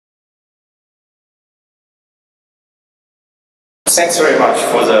Thanks very much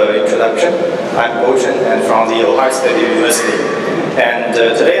for the introduction. I'm Bojan and from the Ohio State University. And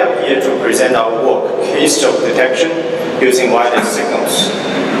today I'm here to present our work, keystroke detection using wireless signals.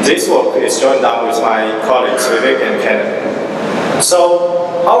 This work is joined down with my colleagues Vivek and Ken.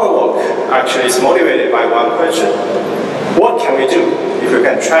 So our work actually is motivated by one question. What can we do if we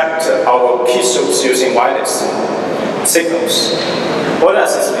can track our keystrokes using wireless signals? What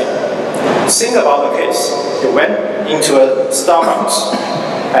does this mean? Think about the case. You went into a Starbucks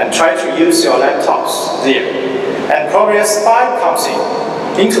and try to use your laptops there. And probably a spy comes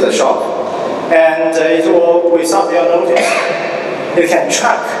into the shop and it will, without your notice, it can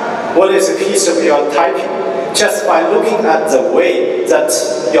track what is the keystroke you are typing just by looking at the way that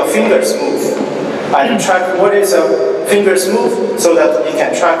your fingers move. And track what is your fingers move so that it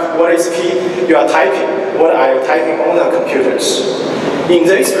can track what is key you are typing, what are you typing on the computers. In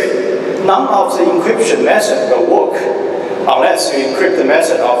this way, none of the encryption method will work unless you encrypt the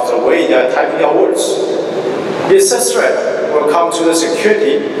method of the way you are typing your words. This threat will come to the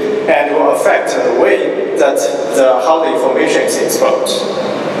security and will affect the way that how the information is exposed.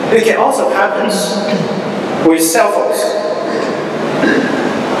 It can also happen with cell phones.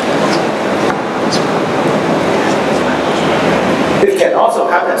 It can also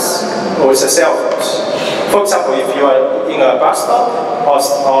happen with the cell phones. For example, if you are in a bus stop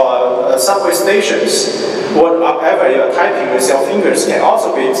or subway stations, whatever you are typing with your fingers can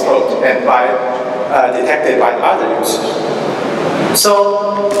also be exposed and detected by other users.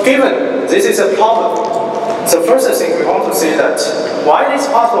 So, given this is a problem, the first thing we want to see that why it is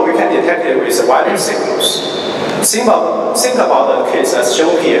possible we can detect it with wireless signals. Think about the case as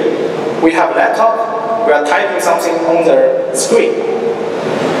shown here. We have a laptop, we are typing something on the screen.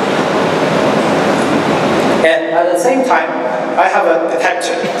 And at the same time, I have a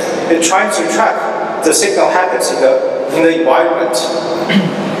detector. It's trying to track the signal happens in the environment.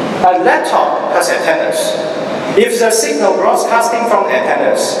 A laptop has antennas. If the signal broadcasting from the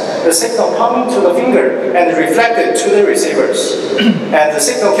antennas, the signal coming to the finger and reflected to the receivers, and the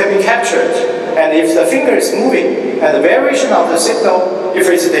signal can be captured. And if the finger is moving, and the variation of the signal, if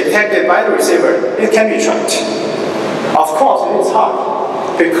it's detected by the receiver, it can be tracked. Of course, it is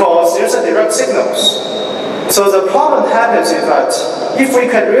hard because there's a direct signals. So the problem happens is that if we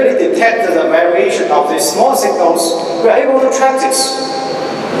can really detect the variation of these small signals, we are able to track this.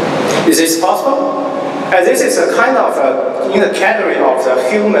 Is this possible? And this is a kind of in the category of the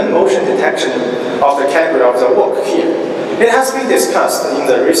human motion detection of the category of the work here. It has been discussed in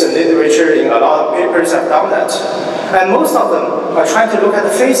the recent literature, in a lot of papers have done that. And most of them are trying to look at the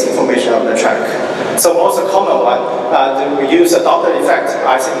face information of the track. So most common one, we use a Doppler effect.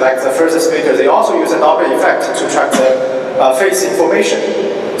 I think like the first speaker, they also use a Doppler effect to track the face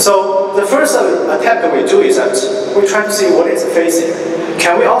information. So the first attempt that we do is that we try to see what is facing.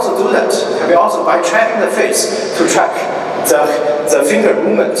 Can we also do that? Can we also, by tracking the face, to track the finger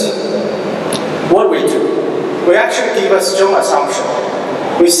movement? What we do? We actually give a strong assumption.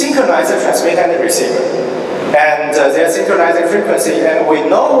 We synchronize the transmitter and the receiver. And they are synchronizing frequency, and we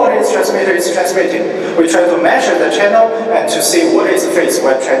know what its transmitter is transmitting. We try to measure the channel and to see what is the phase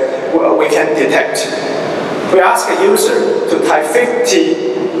we can detect. We ask a user to type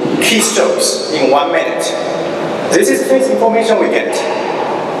 50 keystrokes in 1 minute. This is phase information we get.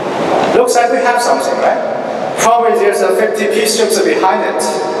 Looks like we have something, right? Probably there's a 50 keystrokes behind it.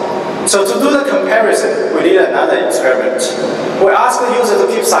 So to do the comparison, we did another experiment. We asked the user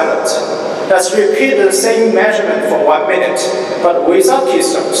to keep silent. Let's repeat the same measurement for 1 minute, but without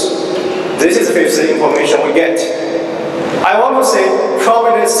keystrokes. This is the information we get. I want to say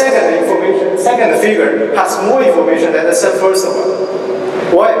probably the second figure has more information than the first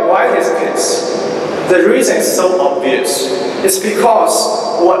one. Why is this? The reason is so obvious. It's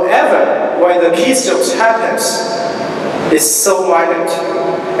because when the keystrokes happens, is so minute,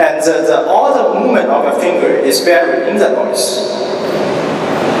 and all the movement of a finger is buried in the noise.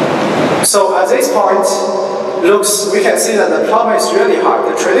 So at this point, we can see that the problem is really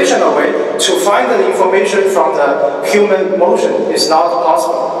hard. The traditional way to find the information from the human motion is not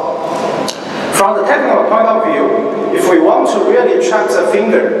possible. From the technical point of view, if we want to really track the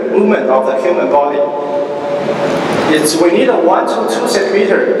finger movement of the human body, we need a 1 to 2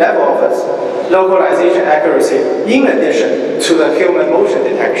 centimeter level of localization accuracy in addition to the human motion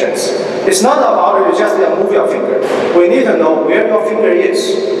detections. It's not about you just move your finger. We need to know where your finger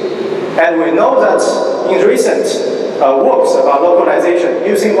is. And we know that in recent works about localization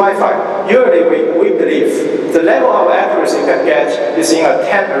using Wi-Fi, usually we believe the level of accuracy you can get is in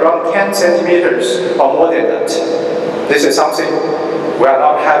around 10 centimeters or more than that. This is something we are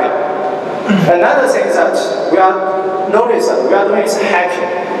not having. Another thing that we are doing is hacking.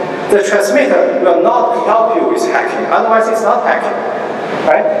 The transmitter will not help you with hacking, otherwise it's not hacking.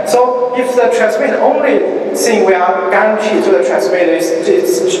 Right? So if the transmitter, only thing we are guaranteed to the transmitter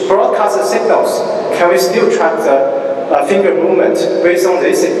is broadcast the signals, can we still track the finger movement based on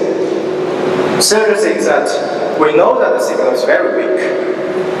this signal? Third thing is that we know that the signal is very weak.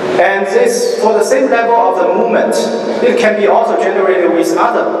 And this, for the same level of the movement, it can be also generated with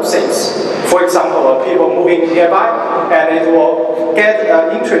other things. For example, people moving nearby, and it will get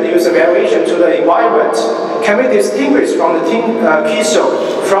introduce a variation to the environment. Can we distinguish from the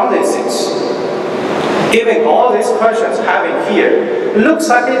keystroke from these things? Given all these questions having here, looks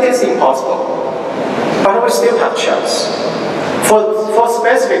like it is impossible, but we still have chance. For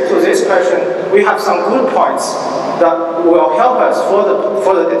specific to this question, we have some good points that will help us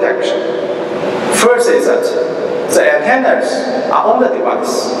for the detection. First is that the antennas are on the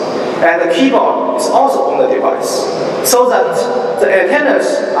device, and the keyboard is also on the device, so that the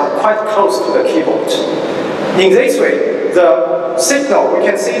antennas are quite close to the keyboard. In this way, the signal, we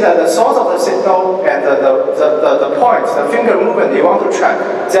can see that the source of the signal and the point, the finger movement you want to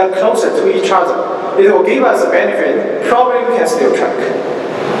track, they are closer to each other. It will give us a benefit, probably we can still track.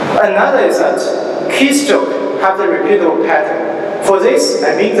 Another is that keystroke have the repeatable pattern. For this,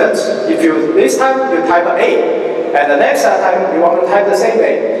 I mean that if you, this time you type A, and the next time you want to type the same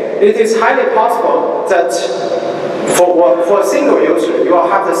A, it is highly possible that for a single user, you will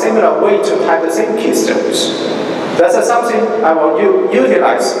have the similar way to type the same keystrokes. That's something I will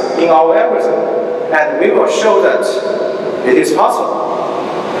utilize in our algorithm, and we will show that it is possible.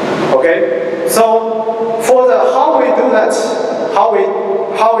 Okay? So for the how we do that, how we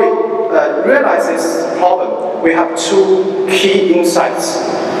realize this problem, we have two key insights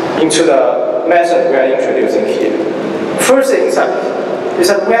into the method we are introducing here. First insight is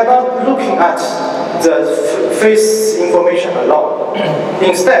that we are not looking at the phase information alone.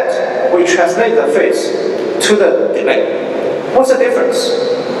 Instead, we translate the phase to the delay. What's the difference?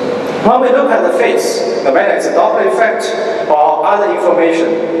 When we look at the phase, no matter it's a Doppler effect or other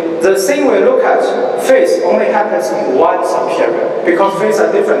information, the thing we look at, phase only happens in one subcarrier, because phases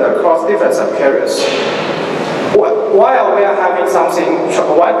are different across different subcarriers. While we are having something,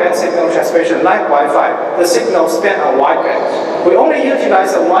 wideband signal transmission like Wi-Fi, the signal span on wideband. We only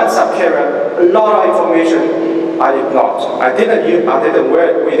utilize one subcarrier, a lot of information are ignored. We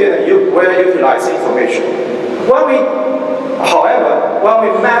didn't utilize information. However, when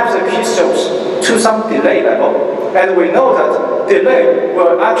we map the keystrokes to some delay level, and we know that delay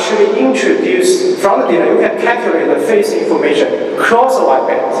will actually introduce, from the delay, we can calculate the phase information across the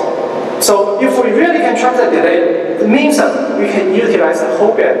wideband. So if we really can track the delay, it means that we can utilize the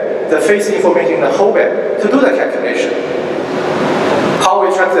whole band, the phase information in the whole band, to do the calculation. How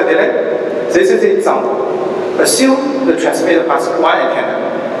we track the delay? This is the example. Assume the transmitter has one antenna,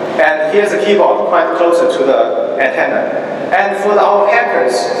 and here's the keyboard quite closer to the antenna. And for our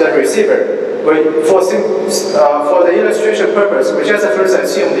hackers, the receiver, for the illustration purpose, we just first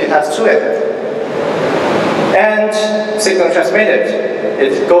assume it has two antennas. And signal transmitted,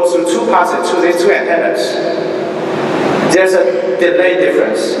 it goes through two passes to these two antennas. There's a delay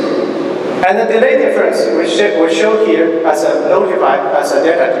difference. And the delay difference we show here as a notified as a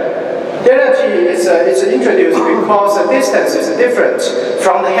delta T. Delta T is introduced because the distance is different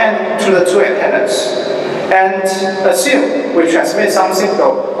from the hand to the two antennas. And assume we transmit some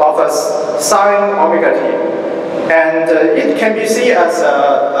signal of a sine omega T. And it can be seen as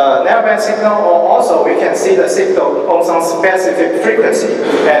a narrowband signal, or also we can see the signal on some specific frequency,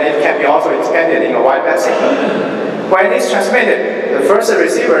 and it can be also expanded in a wideband signal. When it's transmitted, the first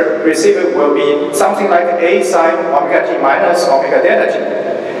receiver will be something like A sine omega T minus omega delta T.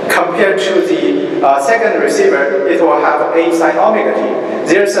 Compared to the second receiver, it will have A sine omega T.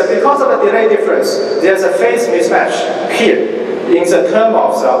 Because of the delay difference, there's a phase mismatch here in the term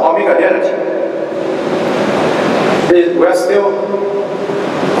of the omega delta T. We're still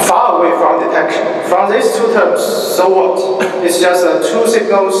far away from detection. From these two terms, so what? It's just two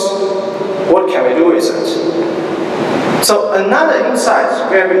signals. What can we do with it? So another insight,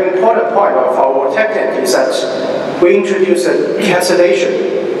 very important point of our technique is that we introduce a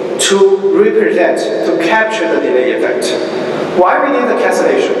cancellation to represent, to capture the delay effect. Why we need the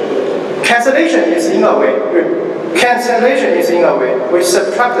cancellation? Cancellation is in a way, we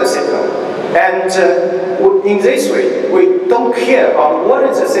subtract the signal. And in this way, we don't care about what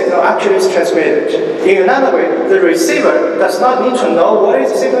is the signal actually is transmitted. In another way, the receiver does not need to know what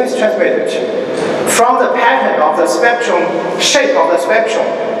is the signal is transmitted. From the pattern of the spectrum, shape of the spectrum,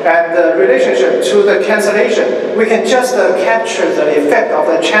 and the relationship to the cancellation, we can just capture the effect of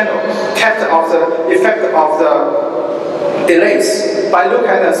the channel kept of the effect of the delays by looking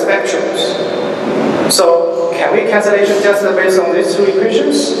at the spectrums. So can we cancellation just based on these two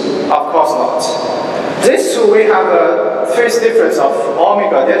equations? Of course not. These two we have a phase difference of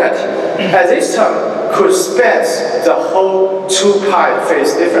omega delta t. And this term could span the whole 2 pi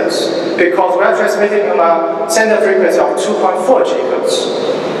phase difference because we are transmitting on a center frequency of 2.4 GHz.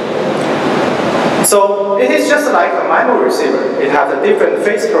 So it is just like a MIMO receiver. It has a different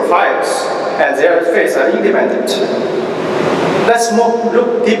phase profiles and their phases are independent. Let's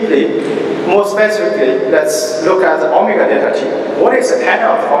look deeply. More specifically, let's look at the omega delta t. What is the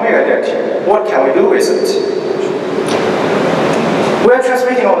pattern of omega delta t? What can we do with it? We are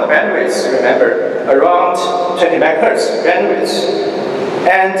transmitting on the bandwidth, remember, around 20 MHz bandwidth.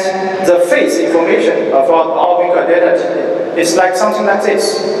 And the phase information about omega delta t is like something like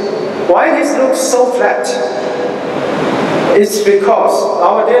this. Why this looks so flat? It's because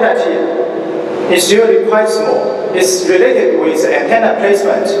our delta t is usually quite small. It's related with antenna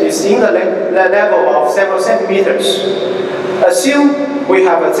placement. It's in the level of several centimeters. Assume we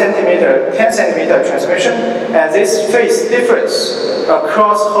have a 10 centimeter transmission, and this phase difference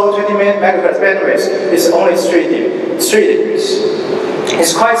across whole 20 MHz bandwidth is only 3 degrees.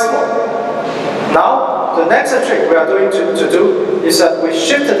 It's quite small. Now, the next trick we are going to do is that we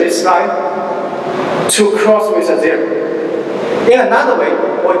shift this line to cross with a 0. In another way,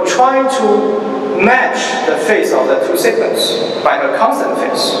 we're trying to match the phase of the two signals by a constant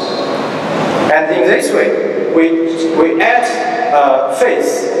phase. And in this way, we add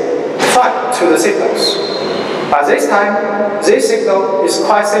phase phi to the signals. At this time, this signal is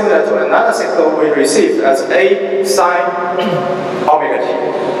quite similar to another signal we received as A sine omega t.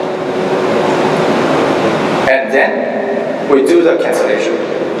 And then we do the cancellation.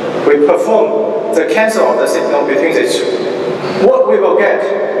 We perform the cancel of the signal between these two. What we will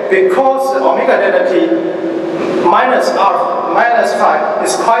get, because the omega delta t minus phi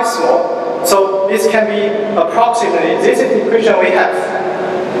is quite small, so this can be approximately, this is the equation we have.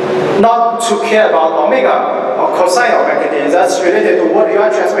 Not to care about omega or cosine omega t, that's related to what you are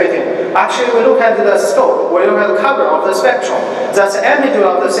transmitting. Actually, we look at the scope, we look at the cover of the spectrum. That's the amplitude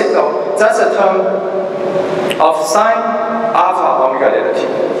of the signal. That's a term of sine alpha omega delta t.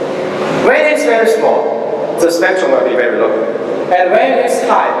 When it's very small, the spectrum will be very low. And when it's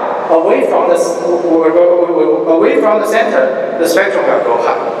high, away from the center, the spectrum will go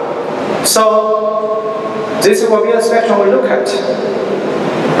high. So this will be the spectrum we look at.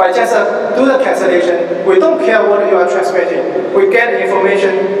 By just do the cancellation, we don't care what you are transmitting. We get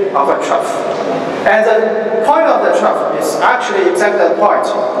information of a trough. And the point of the trough is actually exactly the point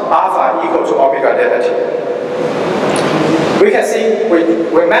alpha equal to omega delta t. We can see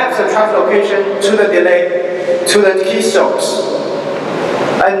we map the trough location to the delay, to the keystrokes.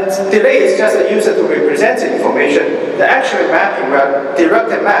 And delay is just used to represent the information. The actual mapping,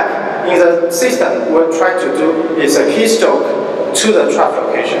 directed map in the system we're trying to do is a keystroke to the trough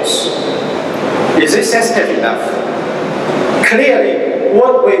locations. Is it sensitive enough? Clearly,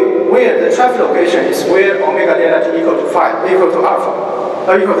 where the trough location is where omega delta t equal to phi,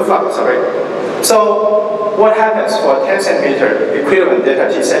 sorry. So what happens for a 10 centimeter equivalent delta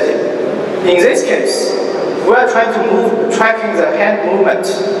t setting? In this case, we are trying to tracking the hand movement.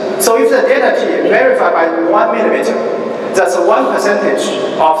 So if the delta t is verified by 1 millimeter, that's 1%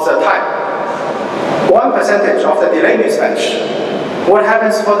 of the time, 1% of the delay mismatch. What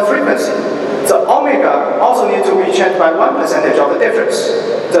happens for the frequency? The omega also needs to be changed by 1% of the difference.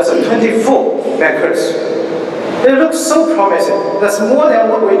 That's 24 MHz. It looks so promising. That's more than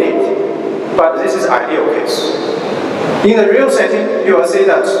what we need. But this is ideal case. In the real setting, you will see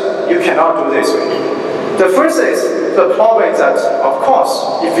that you cannot do this way. The first is the problem is that, of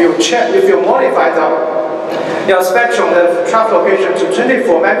course, if you modify your spectrum, the trough location to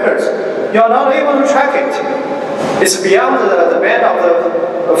 24 MHz, you are not able to track it. It's beyond the band of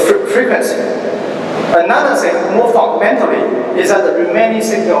the frequency. Another thing, more fundamentally, is that the remaining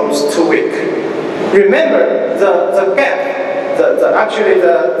signal is too weak. Remember, the gap, actually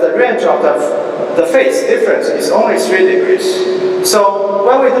the range of the phase difference is only 3 degrees. So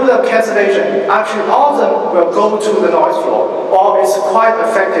when we do the cancellation, actually all of them will go to the noise floor, or is quite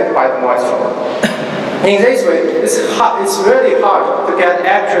affected by the noise floor. In this way, it's really hard to get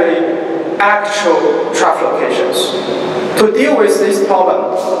actual trough locations. To deal with this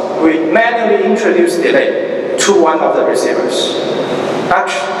problem, we manually introduce delay to one of the receivers.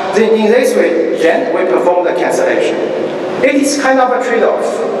 Actually, in this way, then we perform the cancellation. It is kind of a trade-off.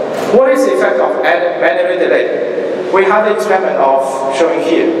 What is the effect of manual delay? We have the experiment of showing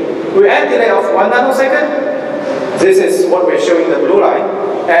here. We add delay of 1 nanosecond. This is what we show in the blue line.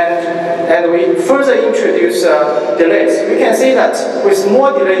 and we further introduce delays. We can see that with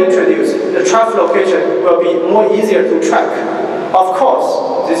more delay introduced, the traffic location will be more easier to track. Of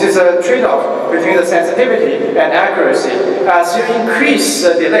course, this is a trade-off between the sensitivity and accuracy. As you increase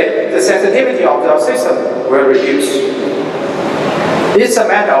the delay, the sensitivity of the system will reduce. It's a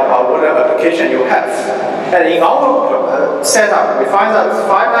matter of what application you have. And in our setup, we find that 5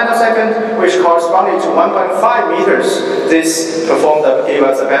 nanoseconds, which corresponding to 1.5 meters, this gave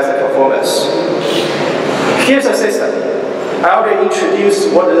us the best performance. Here's the system. I already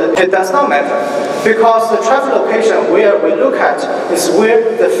introduced what it does not matter, because the traffic location where we look at is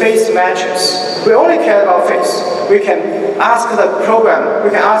where the phase matches. We only care about phase. We can ask the program,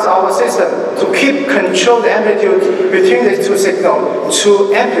 we can ask our system to keep control the amplitude between these two signals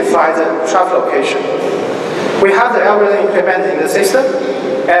to amplify the traffic location. We have the algorithm implemented in the system,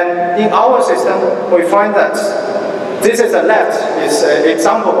 and in our system, we find that this is the left is an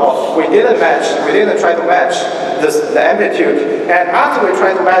example of we didn't try to match the amplitude, and after we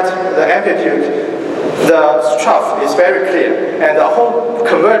try to match the amplitude, the trough is very clear, and the whole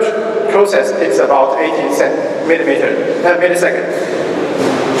converge process takes about 80 milliseconds.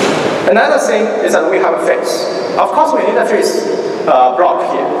 Another thing is that we have a phase. Of course, we need a phase block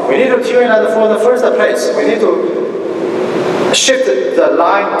here. We need to tune it for the first place. We need to shift the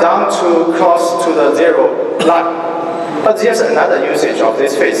line down to close to the zero line. But there's another usage of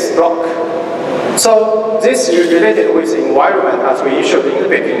this phase block. So this is related with the environment as we showed in the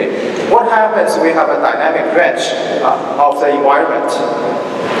beginning. What happens? We have a dynamic range of the environment.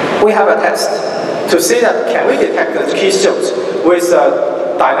 We have a test to see that can we detect the keystrokes with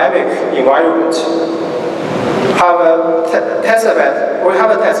a dynamic environment. Have a test event. We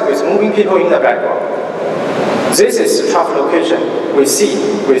have a test with moving people in the background. This is the traffic location we see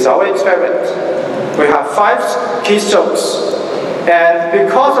with our experiment. We have 5 keystrokes, and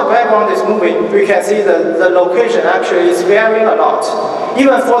because the background is moving, we can see the location actually is varying a lot.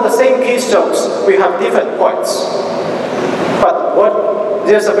 Even for the same keystrokes, we have different points. But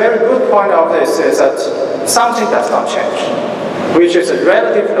there's a very good point of this is that something does not change, which is a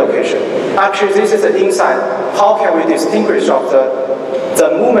relative location. Actually, this is the insight. How can we distinguish of the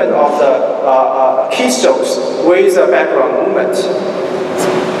movement of the keystrokes with the background movement?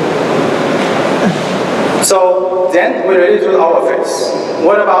 So then we ready to our phase.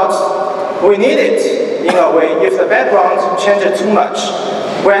 What about, we need it in a way if the background changes too much.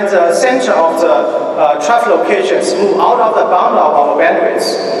 When the center of the traffic locations move out of the bound of our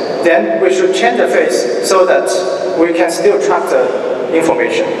bandwidth, then we should change the phase so that we can still track the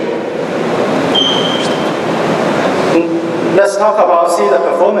information. Let's talk about see the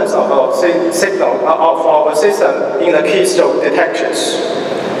performance of our signal of our system in the keystroke detectors.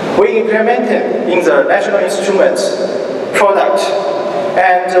 We implemented in the National Instruments product,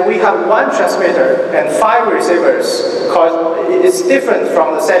 and we have 1 transmitter and 5 receivers, because it's different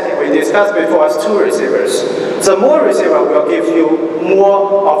from the setting we discussed before as 2 receivers. The more receiver will give you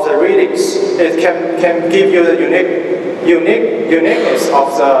more of the readings. It can give you the uniqueness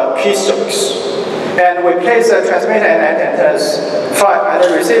of the keystrokes. And we place the transmitter and antennas and the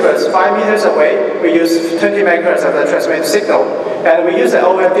receivers 5 meters away. We use 20 megahertz of the transmitted signal. And we use the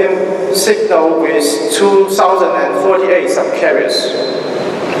OFDM signal with 2048 subcarriers.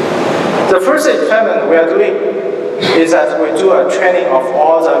 The first experiment we are doing is that we do a training of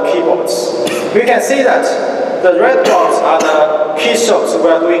all the keyboards. We can see that the red dots are the keystrokes we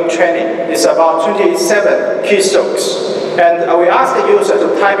are doing training. It's about 27 keystrokes. And we ask the user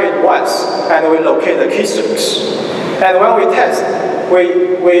to type it once, and we locate the keystrokes. And when we test,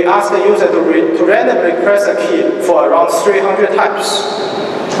 we ask the user to randomly press a key for around 300 times.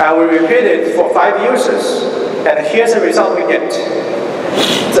 And we repeat it for 5 users. And here's the result we get.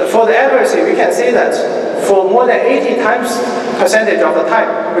 For the accuracy, we can see that for more than 80% of the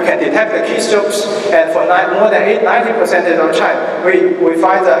time, we can detect the keystrokes. And for more than 90% of the time, we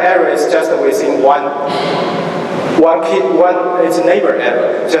find the error is just within one is neighbor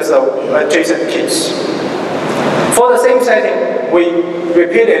error, just adjacent keys. For the same setting, we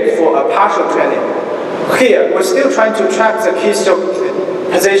repeat it for a partial training. Here, we're still trying to track the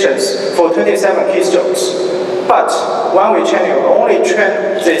keystroke positions for 27 keystrokes. But when we train, we only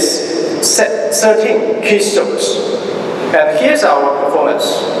train this 13 keystrokes. And here's our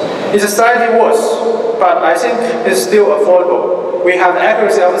performance. It's slightly worse, but I think it's still affordable. We have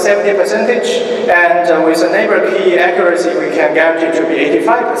accuracy of 70%, and with a neighbor key accuracy, we can guarantee to be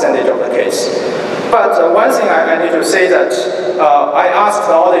 85% of the case. But one thing I need to say that I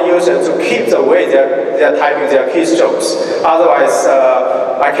asked all the users to keep the way they're typing their keystrokes. Otherwise,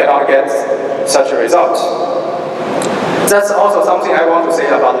 I cannot get such a result. That's also something I want to say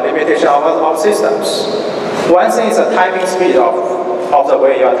about the limitation of our systems. One thing is the typing speed of the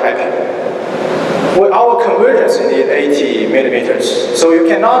way you are typing. Our convergence needs 80 millimeters, so you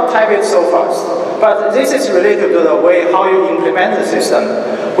cannot type it so fast. But this is related to the way how you implement the system.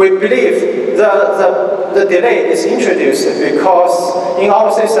 We believe the delay is introduced because in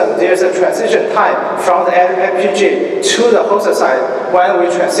our system there's a transition time from the FPGA to the host side when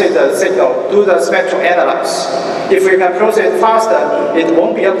we transmit the signal, do the spectrum analysis. If we can proceed faster, it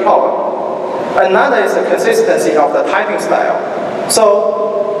won't be a problem. Another is the consistency of the typing style. So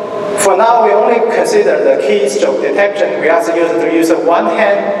for now, we only consider the keystroke detection. We ask users to use one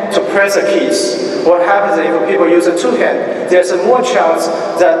hand to press the keys. What happens if people use two hands? There's a more chance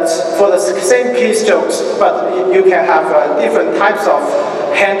that for the same keystrokes, but you can have different types of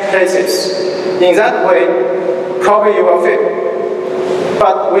hand places. In that way, probably you will fail.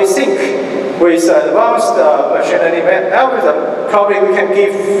 But we think with advanced machine learning algorithm, probably we can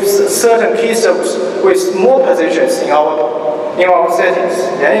give certain keystrokes with more positions in our settings,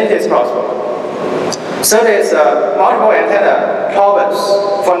 and it is possible. Third is multiple antenna problems.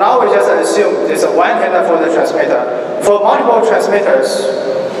 For now, we just assume there's one antenna for the transmitter. For multiple transmitters,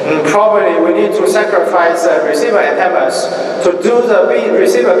 probably we need to sacrifice receiver antennas to do the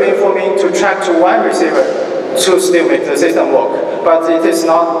receiver beamforming to track to one receiver to still make the system work. But it is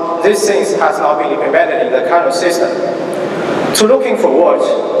not, these things has not been implemented in the current system. To looking forward,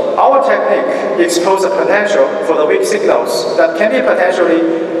 our technique exposes the potential for the weak signals that can be potentially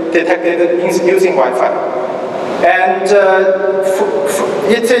detected using Wi-Fi. And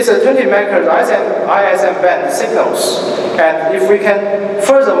it is a 20 megahertz ISM band signals. And if we can,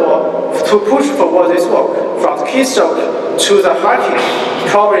 furthermore, to push forward this work from the keystroke to the hacking,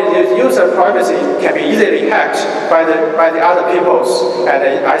 probably the user privacy can be easily hacked by the other peoples.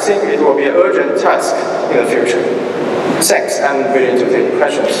 And I think it will be an urgent task in the future. Thanks, I'm willing to take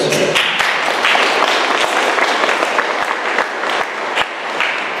questions.